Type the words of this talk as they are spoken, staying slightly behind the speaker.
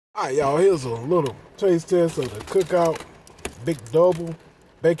Alright, y'all, here's a little taste test of the Cookout Big Double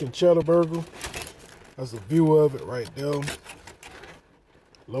Bacon Cheddar Burger. That's a view of it right there.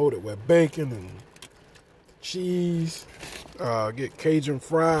 Loaded with bacon and cheese. Get Cajun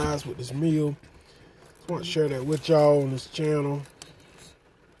fries with this meal. Just want to share that with y'all on this channel.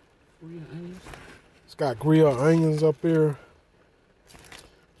 It's got grilled onions up here.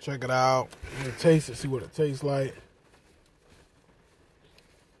 Check it out. I'm gonna taste it, see what it tastes like.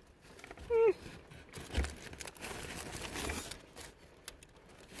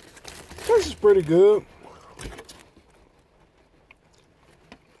 This is pretty good.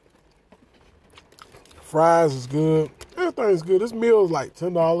 Fries is good. Everything's good. This meal is like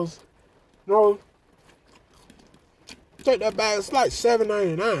 $10. No, take that back. It's like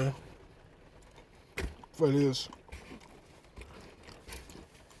 $7.99 for this.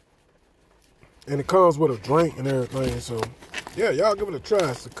 And it comes with a drink and everything. So, yeah, y'all give it a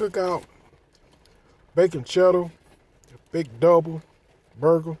try. It's the Cookout Bacon Cheddar Big Double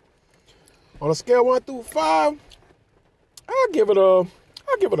Burger. On a scale of 1 through 5, I'll give it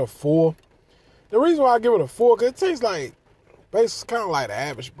a 4. The reason why I give it a 4, because it tastes like, basically kind of like the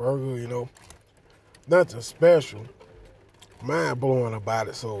average burger, you know. Nothing special. Mind blowing about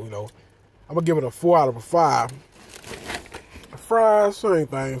it, so, you know, I'm going to give it a 4 out of a 5. The fries, same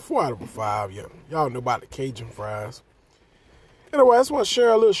thing, 4 out of a 5, yeah. Y'all know about the Cajun fries. Anyway, I just want to share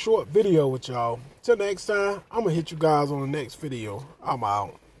a little short video with y'all. Till next time, I'm going to hit you guys on the next video. I'm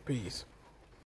out. Peace.